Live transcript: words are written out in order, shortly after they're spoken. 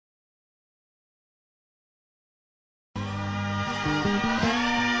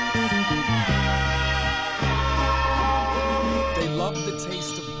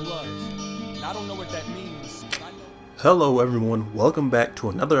that means. Hello everyone, welcome back to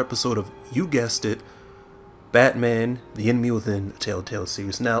another episode of, you guessed it, Batman, The Enemy Within, a Telltale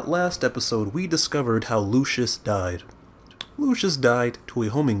series. Now, last episode we discovered how Lucius died. Lucius died to a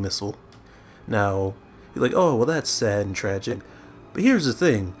homing missile. Now, you're like, oh, well that's sad and tragic. But here's the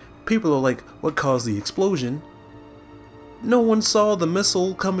thing, people are like, what caused the explosion? No one saw the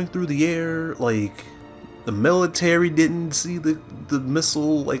missile coming through the air, like, the military didn't see the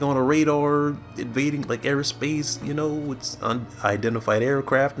missile, like, on a radar, invading, like, airspace, you know, it's unidentified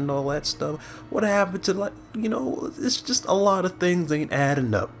aircraft and all that stuff. What happened to, like, you know, it's just a lot of things ain't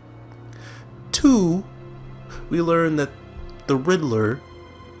adding up. 2, we learned that the Riddler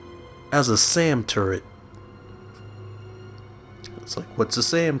has a SAM turret. It's like, what's a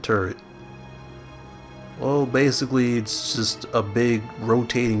SAM turret? Well, basically, it's just a big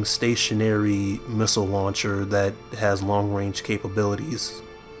rotating stationary missile launcher that has long-range capabilities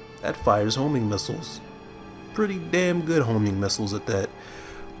that fires homing missiles. Pretty damn good homing missiles at that.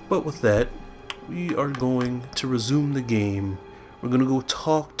 But with that, we are going to resume the game. We're going to go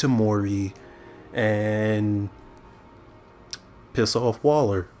talk to Mori and piss off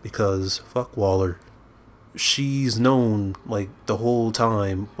Waller, because fuck Waller. She's known, like, the whole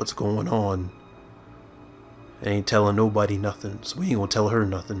time what's going on. Ain't telling nobody nothing, so we ain't gonna tell her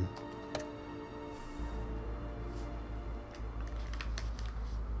nothing.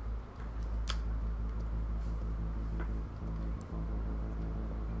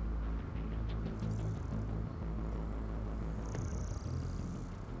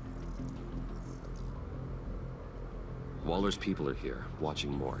 Waller's people are here,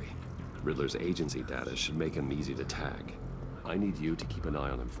 watching Mori. Riddler's agency data should make him easy to tag. I need you to keep an eye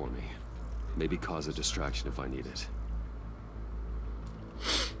on him for me. Maybe cause a distraction if I need it.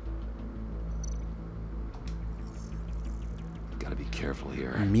 Gotta be careful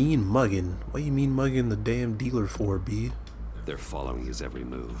here. Mean mugging? What you mean mugging the damn dealer for, B? They're following his every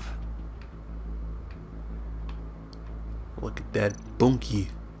move. Look at that bunkie.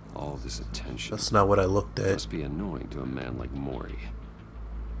 All this attention. That's not what I looked at. Must be annoying to a man like Mori.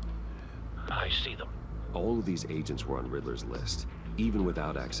 I see them. All of these agents were on Riddler's list. Even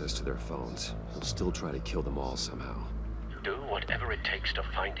without access to their phones, he'll still try to kill them all somehow. Do whatever it takes to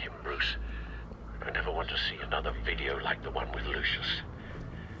find him, Bruce. I never want to see another video like the one with Lucius.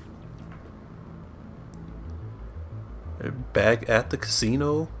 They're back at the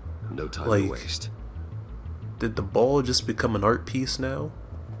casino? No time Like, to waste. did the ball just become an art piece now?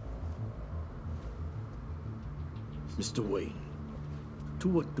 Mr. Wayne, to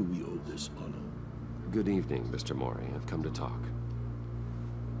what do we owe this honor? Good evening, Mr. Mori. I've come to talk.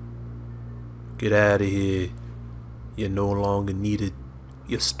 Get out of here. You're no longer needed,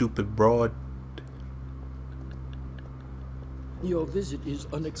 you stupid broad. Your visit is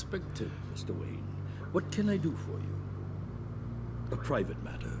unexpected, Mr. Wayne. What can I do for you? A private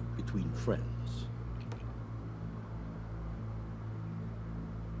matter between friends.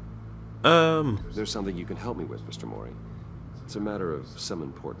 There's something you can help me with, Mr. Mori. It's a matter of some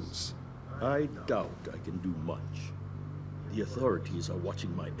importance. I doubt I can do much. The authorities are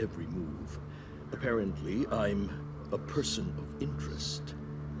watching my every move. Apparently, I'm a person of interest.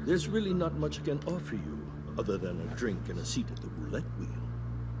 There's really not much I can offer you, other than a drink and a seat at the roulette wheel.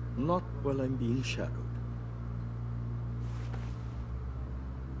 Not while I'm being shadowed.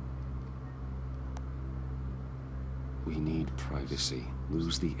 We need privacy.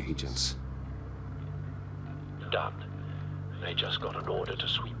 Lose the agents. Done. They just got an order to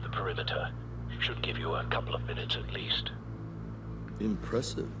sweep the perimeter. Should give you a couple of minutes at least.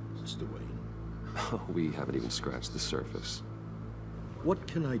 Impressive, Mr. Wayne. We haven't even scratched the surface. What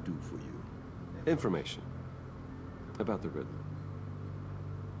can I do for you? Information. About the Riddler.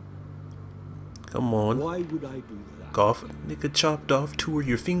 Come on. Why would I do that? Golf. Nigga chopped off 2 of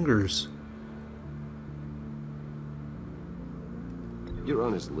your fingers. You're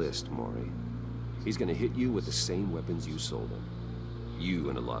on his list, Mori. He's gonna hit you with the same weapons you sold him. You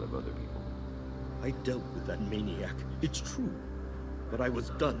and a lot of other people. I dealt with that maniac, it's true. But I was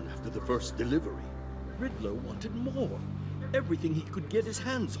done after the first delivery. Riddler wanted more. Everything he could get his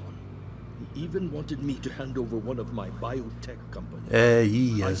hands on. He even wanted me to hand over one of my biotech companies.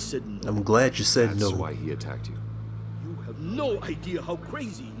 Yes. I said no. I'm glad you said That's no. why he attacked you. You have no idea how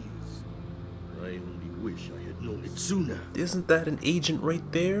crazy he is. I only wish I had known it sooner. Isn't that an agent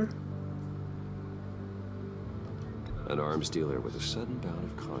right there? An arms dealer with a sudden bout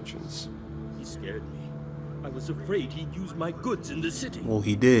of conscience. He scared me. I was afraid he'd use my goods in the city. Well,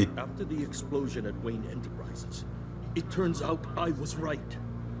 he did. After the explosion at Wayne Enterprises, it turns out I was right.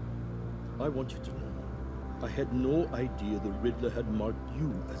 I want you to know, I had no idea the Riddler had marked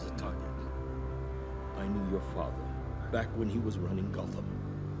you as a target. I knew your father back when he was running Gotham.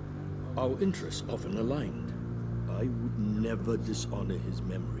 Our interests often aligned. I would never dishonor his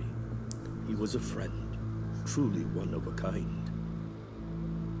memory. He was a friend, truly one of a kind.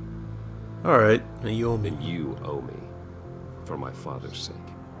 Alright, you owe me. And you owe me. For my father's sake.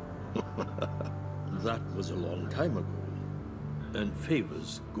 That was a long time ago. And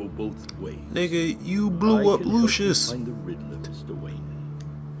favors go both ways. Nigga, you blew up Lucius. Find the Riddler, Mr. Wayne.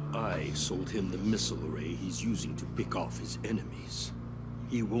 I sold him the missile array he's using to pick off his enemies.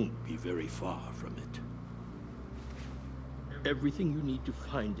 He won't be very far from it. Everything you need to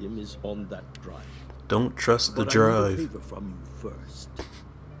find him is on that drive. Don't trust the But I need a drive. favor from you first.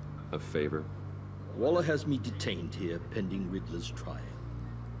 A favor? Waller has me detained here pending Riddler's trial.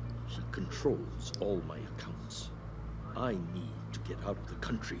 He controls all my accounts. I need to get out of the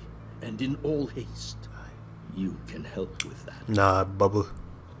country, and in all haste. You can help with that. Nah, Bubba.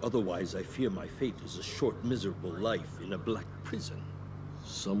 Otherwise, I fear my fate is a short, miserable life in a black prison.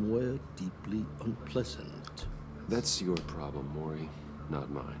 Somewhere deeply unpleasant. That's your problem, Maury, not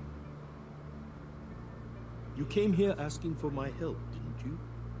mine. You came here asking for my help, didn't you?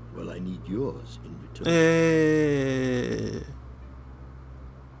 Well, I need yours in return. Eh.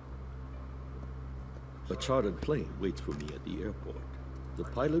 A chartered plane waits for me at the airport. The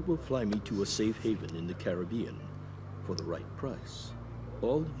pilot will fly me to a safe haven in the Caribbean for the right price.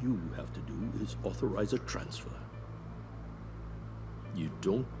 All you have to do is authorize a transfer. You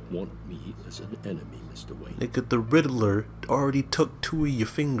don't want me as an enemy, Mr. Wayne. Nigga, the Riddler already took 2 of your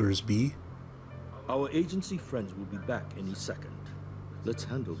fingers, B. Our agency friends will be back any second. Let's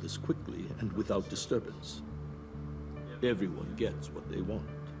handle this quickly and without disturbance. Everyone gets what they want.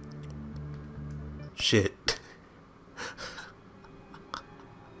 Shit.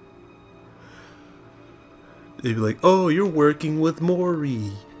 They'd be like, oh, you're working with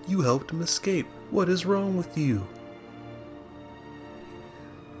Maury. You helped him escape. What is wrong with you?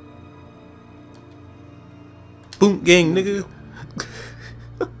 Boom gang, nigga.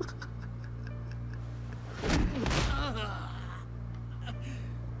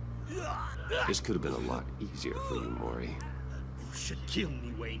 This could have been a lot easier for you, Maury. You should kill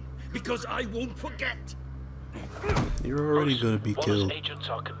me, Wayne, because I won't forget. You're already gonna be Waller's killed. agents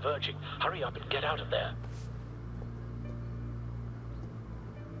are converging. Hurry up and get out of there.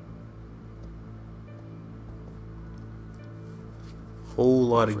 Whole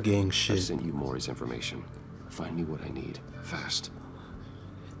lot of Alfred, gang I've shit. sent you Maury's information. Find me what I need. Fast.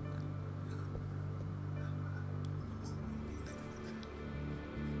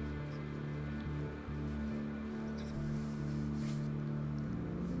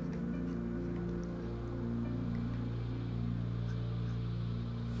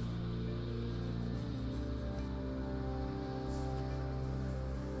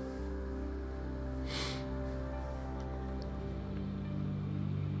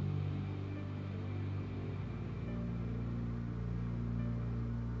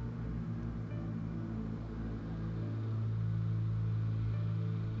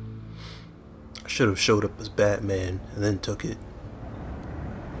 Should have showed up as Batman and then took it.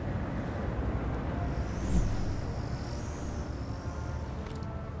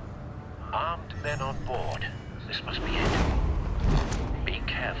 Armed men on board. This must be it. Be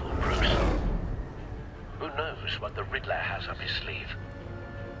careful, Bruce. Who knows what the Riddler has up his sleeve?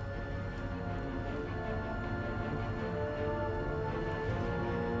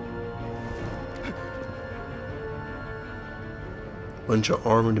 Bunch of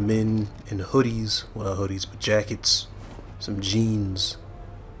armored men in hoodies, well not hoodies, but jackets, some jeans,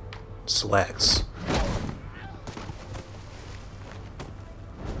 slacks.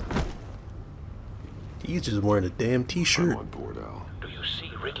 He's just wearing a damn I'm t-shirt. on board, Al. Do you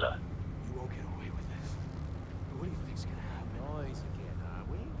see Riddler? You won't get away with this. What do you think's gonna happen? Noise again, are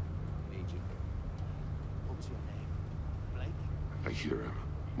we? Agent. What was your name? Blake? I hear him.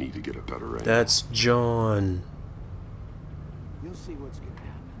 Need to get a better angle. That's John. You'll see what's gonna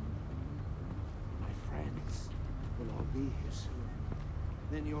happen. My friends will all be here soon.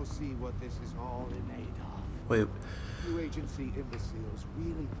 Then you'll see what this is all in aid of. Wait, You agency imbeciles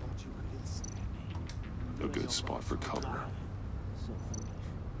really thought you could ensnare me. A good spot for cover. So foolish.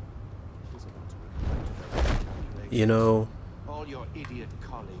 She's about to regret her calculations. you know, All your idiot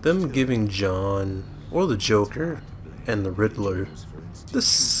colleagues them too. giving John, or the Joker, and the Riddler the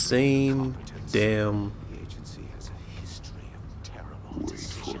same damn... The agency has a history of terrible Wait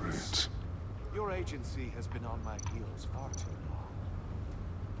for decisions. it. Your agency has been on my heels far too long.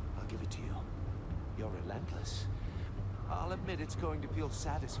 I'll give it to you. You're relentless. I'll admit it's going to feel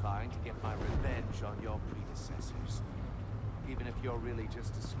satisfying to get my revenge on your predecessors. Even if you're really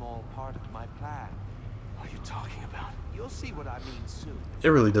just a small part of my plan. What are you talking about? You'll see what I mean soon. It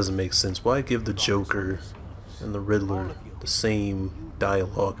really doesn't make sense. Why give the Joker and the Riddler the same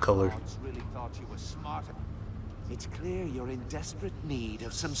dialogue color? Really thought you were smarter. It's clear you're in desperate need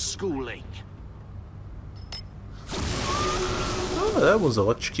of some schooling. Oh, that was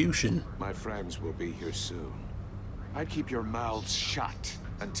electrocution. My friends will be here soon. I'd keep your mouths shut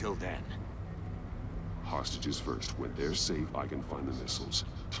until then. Hostages first. When they're safe, I can find the missiles.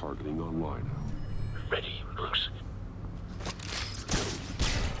 Targeting online. Ready, Bruce.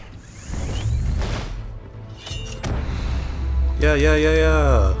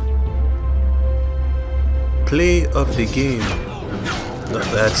 Yeah. Play of the game. No,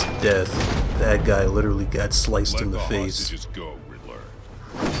 that's death. That guy literally got sliced in the face. Go, Riddler.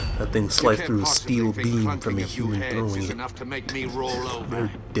 That thing sliced through a steel beam from a human heads throwing is it. enough to make me roll over.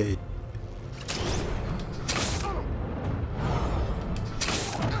 They're dead.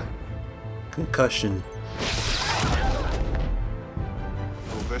 Concussion.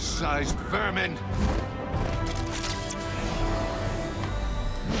 Oversized vermin.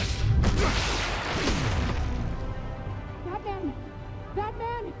 Batman!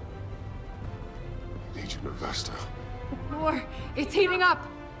 Batman! Agent Avesta. War! It's heating up!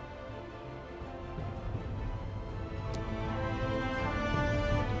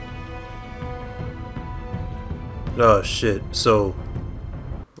 Oh shit, so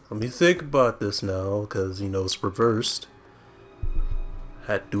let me think about this now, because you know it's reversed.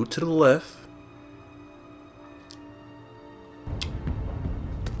 Had to do it to the left.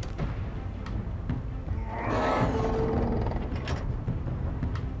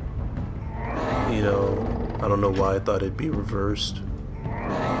 You know, I don't know why I thought it'd be reversed.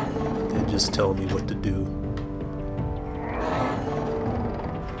 They just tell me what to do.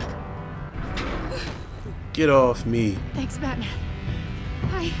 Get off me. Thanks, Batman.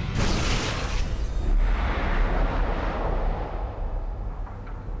 Hi.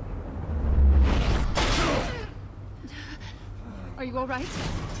 Are you all right?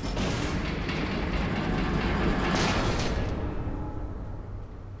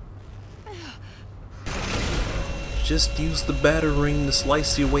 Just use the battering to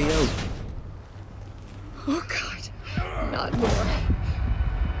slice your way out. Oh, God. Not more.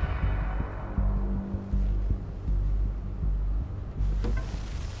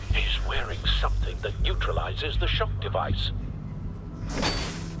 He's wearing something that neutralizes the shock device.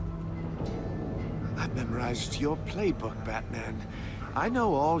 I've memorized your playbook, Batman. I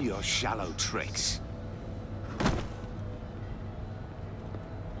know all your shallow tricks.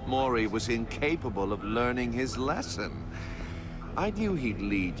 Mori was incapable of learning his lesson. I knew he'd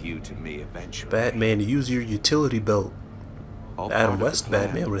lead you to me eventually. Batman, use your utility belt. All Adam part of the West plan.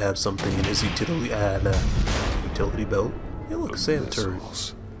 Batman would have something in his utility utility belt. Hey, look, Sam turd.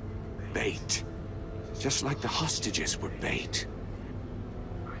 Missiles. Bait. Just like the hostages were bait.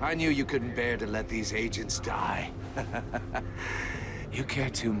 I knew you couldn't bear to let these agents die. You care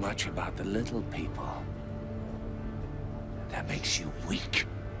too much about the little people. That makes you weak.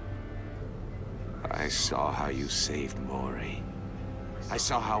 I saw how you saved Mori. I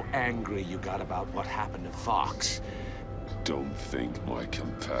saw how angry you got about what happened to Fox. Don't think my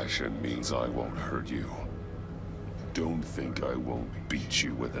compassion means I won't hurt you. Don't think I won't beat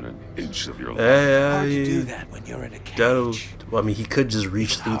you within an inch of your life. Hard to do that when you're in a cage. I mean, he could just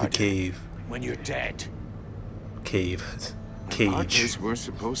reach through the Harder cave. When you're dead. Cave. Partners Cage. were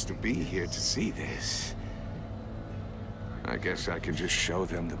supposed to be here to see this. I guess I can just show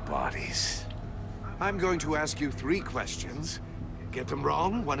them the bodies. I'm going to ask you 3 questions. Get them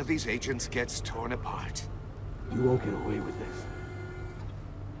wrong, one of these agents gets torn apart. You won't get away with this.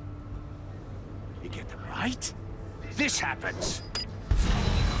 You get them right, this happens.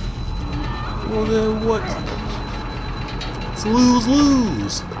 Well then what? It's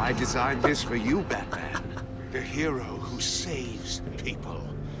lose-lose. I designed this for you, Batman. The hero who saves people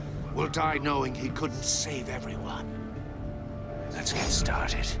will die knowing he couldn't save everyone. Let's get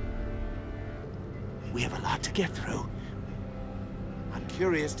started. We have a lot to get through. I'm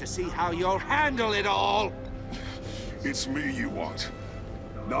curious to see how you'll handle it all. It's me you want,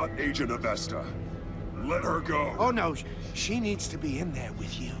 not Agent Avesta. Let her go. Oh no, she needs to be in there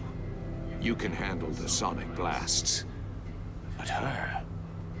with you. You can handle the sonic blasts. But her,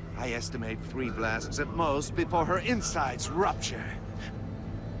 I estimate 3 blasts at most before her insides rupture.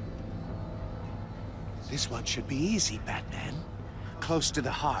 This one should be easy, Batman. Close to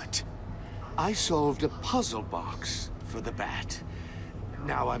the heart. I solved a puzzle box for the Bat.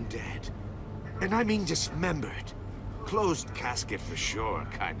 Now I'm dead. And I mean dismembered. Closed casket for sure,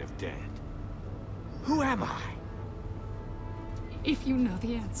 kind of dead. Who am I? If you know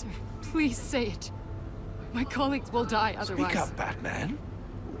the answer, please say it. My colleagues will die otherwise. Speak up, Batman.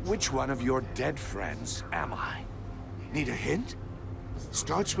 Which one of your dead friends am I? Need a hint?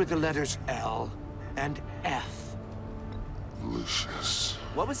 Starts with the letters L and F. Lucius.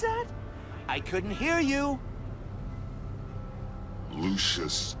 What was that? I couldn't hear you.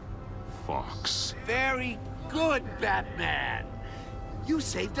 Lucius Fox. Very good, Batman. You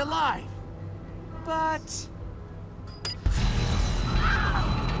saved a life. But...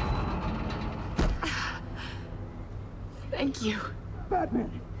 Thank you. Batman,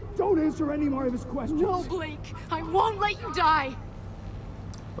 don't answer any more of his questions. No, Blake. I won't let you die.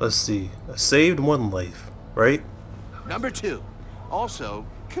 Let's see. I saved one life, right? Number 2. Also,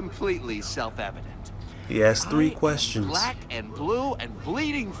 completely self-evident. He asked 3 I am questions. Black and blue and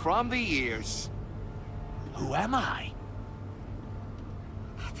bleeding from the ears. Who am I?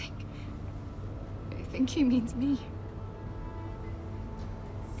 I think he means me.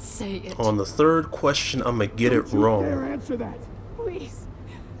 Say it. On the 3rd question, I'm gonna get it Don't you dare wrong. answer that. Please.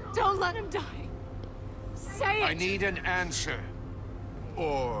 Don't let him die. Say it. I need an answer.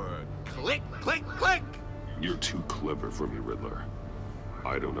 Or click, click, click. You're too clever for me, Riddler.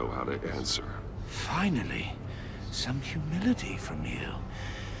 I don't know how to answer. Finally, some humility from you.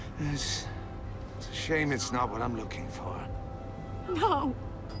 It's a shame it's not what I'm looking for. No.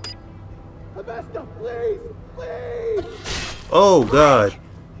 Avesta, please! Please! Oh god.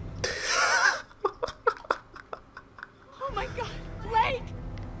 Oh my God, Blake!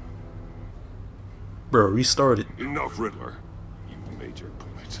 Bro, restart it. Enough, Riddler. You made your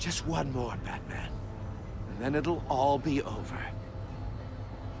point. Just one more, Batman. And then it'll all be over.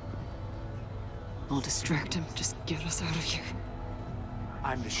 I'll distract him. Just get us out of here.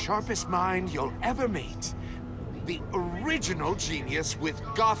 I'm the sharpest mind you'll ever meet. The original genius with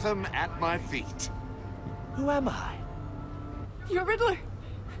Gotham at my feet. Who am I? You're Riddler.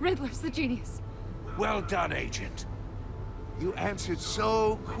 Riddler's the genius. Well done, Agent. You answered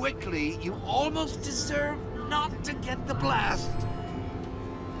so quickly, you almost deserve not to get the blast.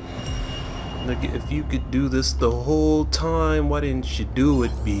 Nigga, if you could do this the whole time, why didn't you do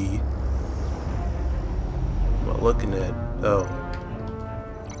it, B? What am I looking at? Oh.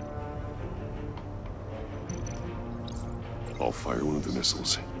 I'll fire one of the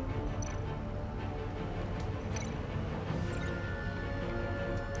missiles.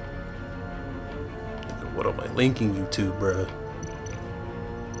 What am I linking you to, bruh?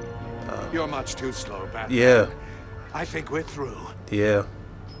 You're much too slow, Batman. Yeah. I think we're through. Yeah.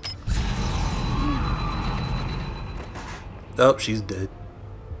 Oh, she's dead.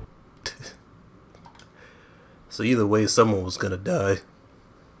 So either way, someone was gonna die.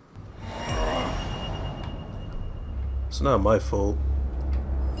 It's not my fault.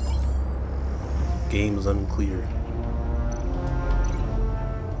 Game is unclear.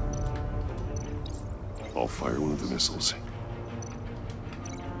 I'll fire one of the missiles.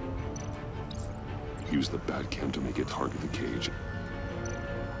 Use the Batcam to make it target the cage.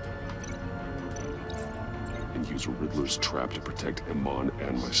 And use Riddler's trap to protect Iman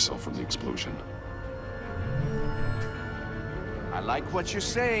and myself from the explosion. I like what you're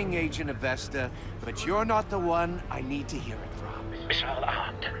saying, Agent Avesta, but you're not the one I need to hear it from. Missile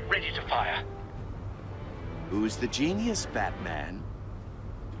armed, ready to fire. Who's the genius, Batman?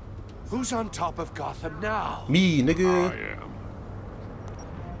 Who's on top of Gotham now? Me, nigga. I am.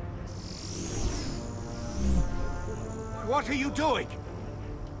 What are you doing?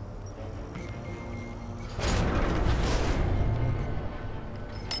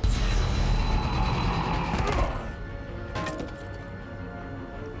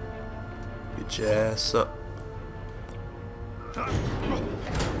 Get your ass up.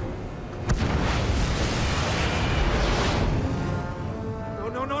 No,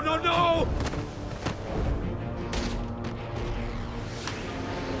 no, no, no, no!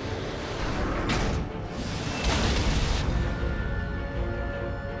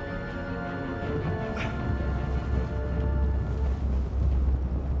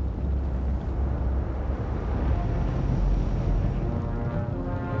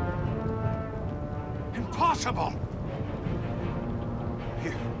 Impossible!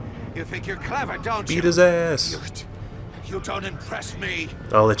 You think you're clever, don't you? Beat his ass. You don't impress me.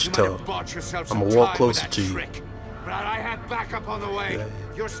 I'll let you might have talk. bought yourself I'ma some walk time closer with that to you. trick, but I had backup on the way. Yeah.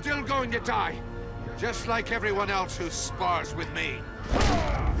 You're still going to die, just like everyone else who spars with me.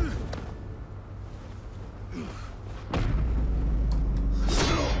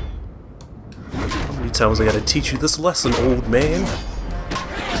 How many times I gotta teach you this lesson, old man?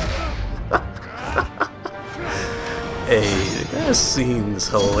 Hey, that scene's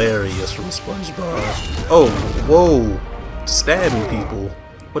hilarious from SpongeBob. Oh, whoa. Stabbing people.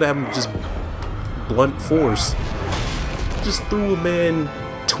 What happened to just blunt force. Just threw a man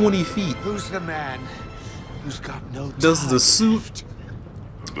 20 feet. Who's the man who's got no Does the time suit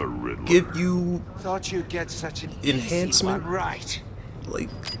The Riddler. give you Thought you'd get such an enhancement? easy one right. Like,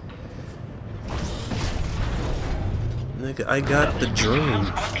 nigga, I got the drone.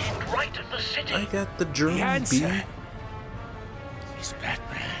 Right at the city. I got the drone, The B. answer is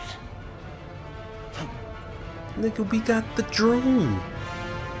Batman. Nigga, we got the drone.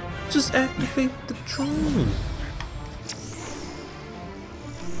 Just activate the drone.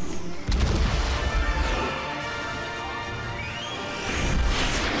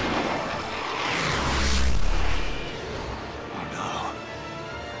 Oh no.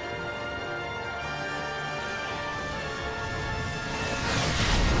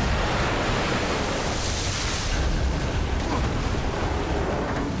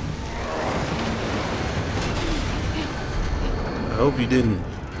 I hope you didn't,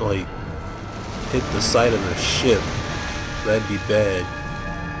 like, hit the side of the ship. That'd be bad.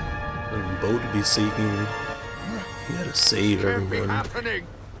 And the boat would be sinking. You gotta save Can't be everyone. happening.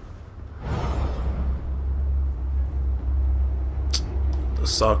 The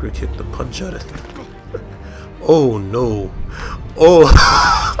soccer kicked the punch out of him. Oh no. Oh!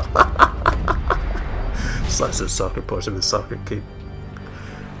 So I said soccer punch, I mean soccer kick.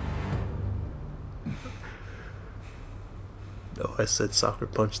 No, I said soccer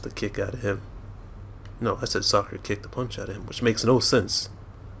punch the kick out of him. No, I said soccer kick the punch out of him, which makes no sense.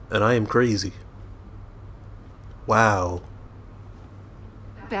 And I am crazy. Wow.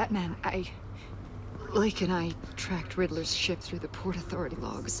 Batman, Lake and I tracked Riddler's ship through the Port Authority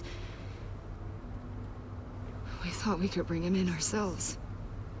logs. We thought we could bring him in ourselves.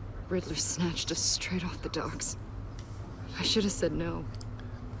 Riddler snatched us straight off the docks. I should have said no.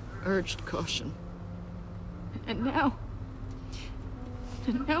 Urged caution. And now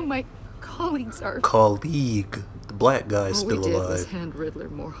my colleagues are... Colleague. The black guy's All we still did was alive. hand Riddler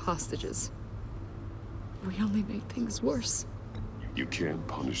more hostages. We only made things worse. You can't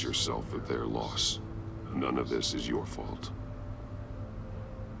punish yourself for their loss. None of this is your fault.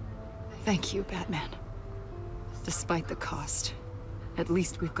 Thank you, Batman. Despite the cost, at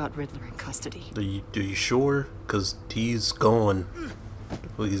least we've got Riddler in custody. Are you sure? Cause he's gone.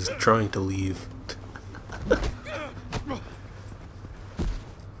 Well, he's trying to leave.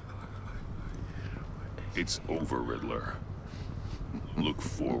 It's over, Riddler. Look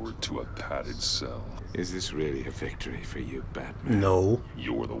forward to a padded cell. Is this really a victory for you, Batman? No.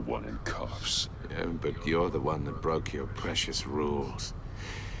 You're the one in cuffs. Yeah, but you're the one that broke your precious rules.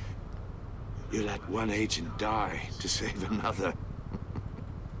 You let one agent die to save another.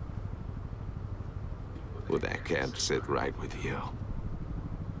 Well, that can't sit right with you.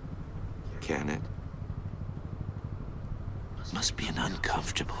 Can it? Must be an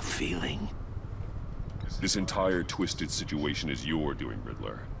uncomfortable feeling. This entire twisted situation is your doing,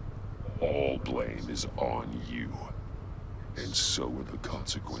 Riddler. All blame is on you. And so are the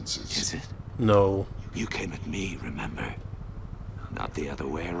consequences. Is it? No. You came at me, remember? Not the other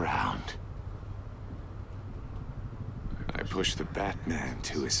way around. I pushed the Batman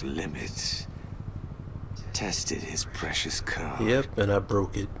to his limits. Tested his precious code. Yep, and I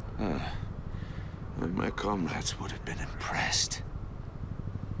broke it. And my comrades would have been impressed.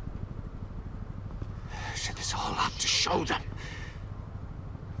 I set this all up to show them.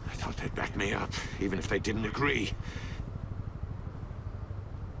 I thought they'd back me up, even if they didn't agree.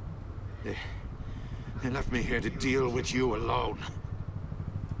 They left me here to deal with you alone.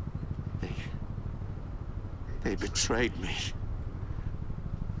 They betrayed me.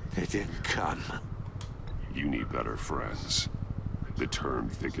 They didn't come. You need better friends. The term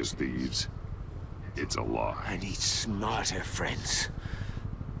thick as thieves, it's a lie. I need smarter friends.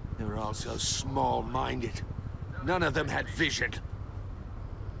 They were all so small-minded. None of them had vision.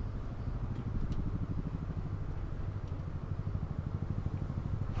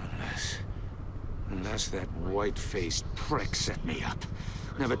 Unless that white-faced prick set me up.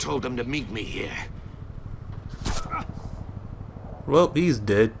 Never told them to meet me here. Well, he's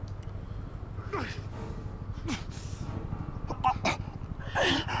dead.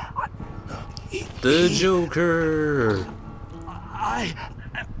 The Joker!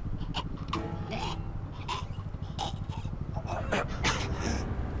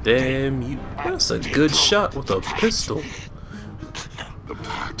 Damn you. That's a good shot with a pistol. The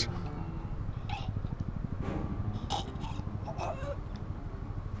Bat.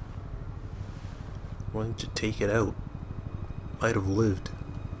 Why didn't you take it out? Might have lived.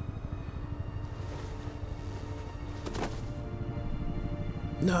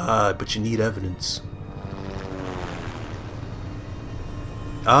 Nah, but you need evidence.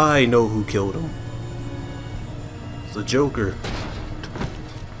 I know who killed him. It's the Joker.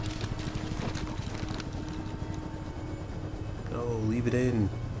 Oh, leave it in.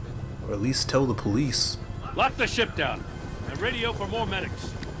 Or at least tell the police. Lock the ship down and radio for more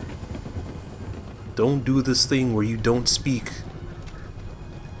medics. Don't do this thing where you don't speak.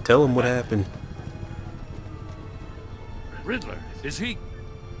 Tell him what happened. Riddler, is he?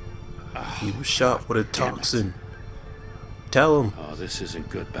 He was shot with a toxin. Tell him. Oh, this isn't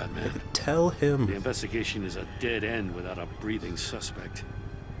good, Batman. Tell him. The investigation is a dead end without a breathing suspect.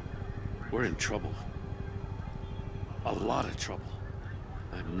 We're in trouble. A lot of trouble.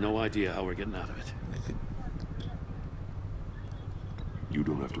 I have no idea how we're getting out of it. You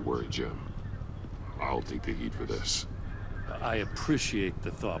don't have to worry, Jim. I'll take the heat for this. I appreciate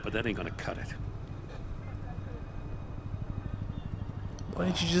the thought, but that ain't gonna cut it. Why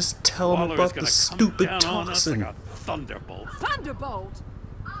didn't you just tell him Waller about is the gonna stupid come down on us toxin? like a thunderbolt. Thunderbolt?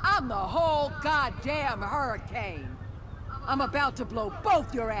 I'm the whole goddamn hurricane. I'm about to blow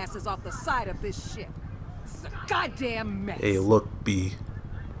both your asses off the side of this ship. It's a goddamn mess. Hey, look, B.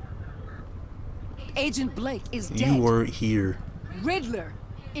 Agent Blake is dead. You weren't here. Riddler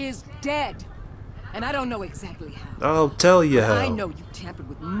is dead. And I don't know exactly how. I'll tell you how. I know you tampered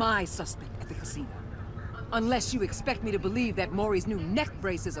with my suspect at the casino. Unless you expect me to believe that Maury's new neck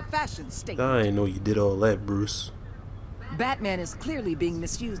brace is a fashion statement. I didn't know you did all that, Bruce. Batman is clearly being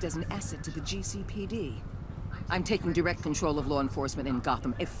misused as an asset to the GCPD. I'm taking direct control of law enforcement in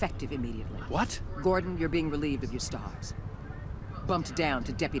Gotham, effective immediately. What? Gordon, you're being relieved of your stars. Bumped down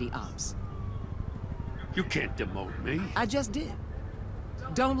to Deputy Ops. You can't demote me. I just did.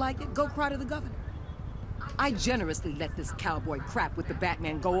 Don't like it? Go cry to the governor. I generously let this cowboy crap with the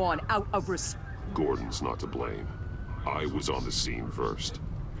Batman go on out of respect. Gordon's not to blame. I was on the scene first.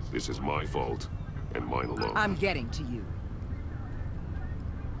 This is my fault, and mine alone. I'm getting to you.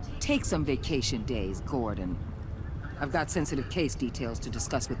 Take some vacation days, Gordon. I've got sensitive case details to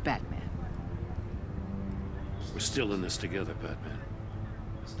discuss with Batman. We're still in this together, Batman.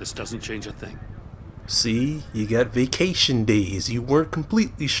 This doesn't change a thing. See? You got vacation days. You weren't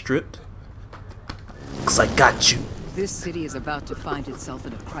completely stripped. 'Cause I got you. This city is about to find itself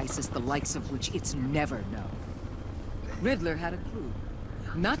in a crisis the likes of which it's never known. Riddler had a crew.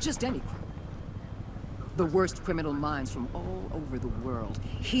 Not just any crew. The worst criminal minds from all over the world,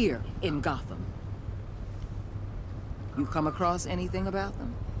 here in Gotham. You come across anything about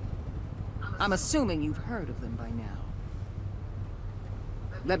them? I'm assuming you've heard of them by now.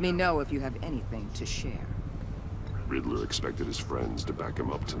 Let me know if you have anything to share. Riddler expected his friends to back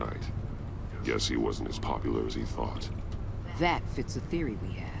him up tonight. Guess he wasn't as popular as he thought. That fits a theory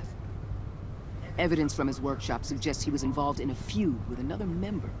we have. Evidence from his workshop suggests he was involved in a feud with another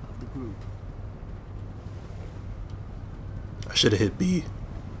member of the group. I should have hit B.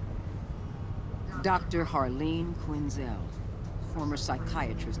 Dr. Harleen Quinzel, former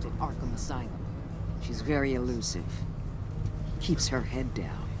psychiatrist at Arkham Asylum. She's very elusive. Keeps her head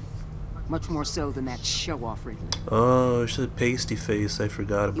down. Much more so than that show-off Riddler. Oh, she said pasty face. I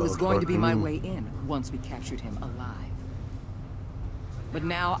forgot about He was going to be my Harleen. way in once we captured him alive. But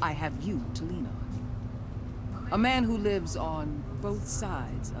now I have you to lean on. A man who lives on both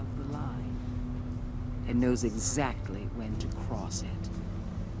sides of the line and knows exactly when to cross it.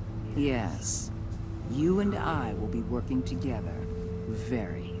 Yes, you and I will be working together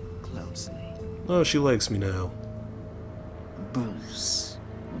very closely. Oh, she likes me now. Bruce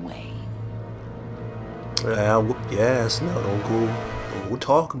Wayne. I'll whoop your ass now. Don't go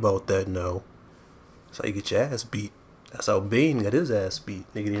talk about that now. That's how you get your ass beat. That's how Bane got his ass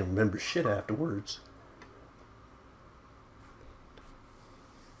beat. Nigga didn't remember shit afterwards.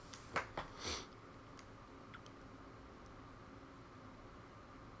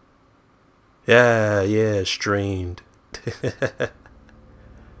 Yeah, strained.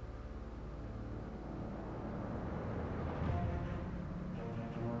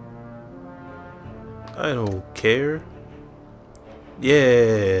 I don't care.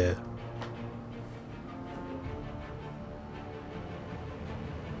 Yeah.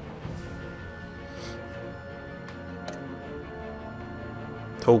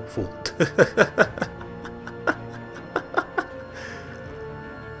 Hopeful.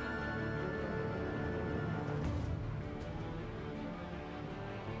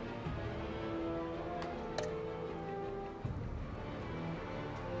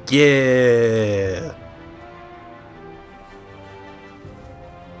 Yeah.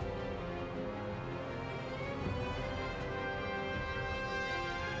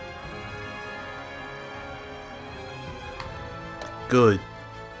 Good.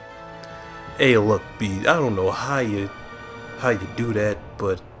 Hey, look, B. I don't know how you do that,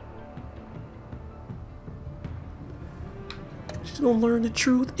 but gonna learn the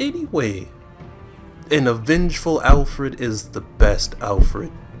truth anyway. And a vengeful Alfred is the best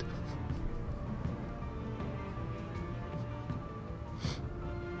Alfred.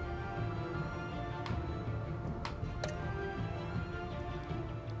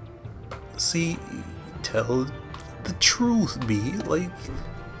 See, tell the truth, B. Like,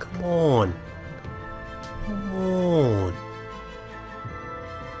 come on. Come on.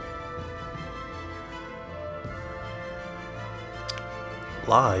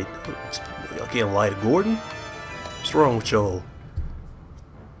 Lied? Y'all can't lie to Gordon? What's wrong with y'all?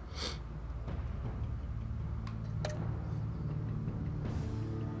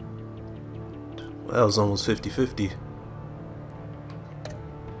 Well, that was almost 50-50.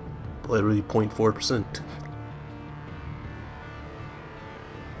 Literally 0.4%.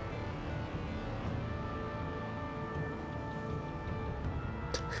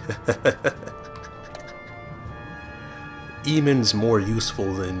 Eamon's more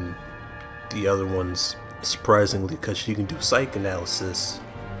useful than the other ones, surprisingly, because she can do psychoanalysis.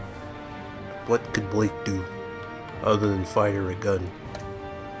 What could Blake do other than fire a gun?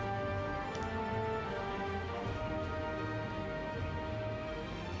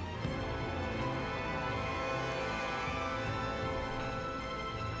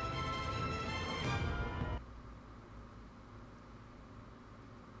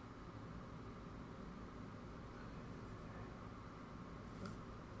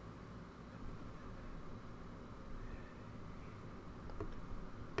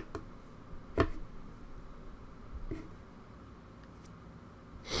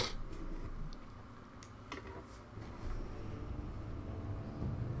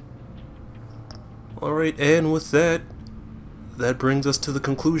 Alright, and with that, that brings us to the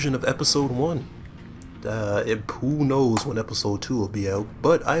conclusion of episode 1. Who knows when episode 2 will be out,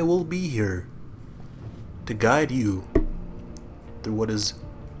 but I will be here to guide you through what is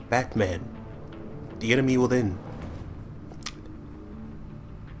Batman, the enemy within.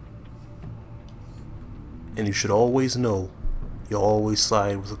 And you should always know, you always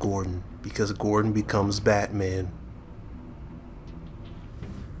side with Gordon, because Gordon becomes Batman.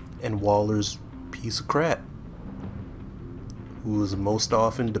 And Waller's piece of crap, who is most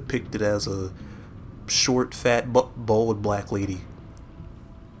often depicted as a short, fat, bald black lady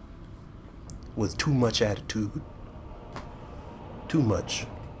with too much attitude. Too much.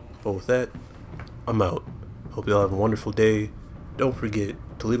 But with that, I'm out. Hope y'all have a wonderful day. Don't forget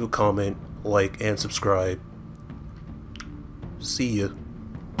to leave a comment, like, and subscribe. See ya.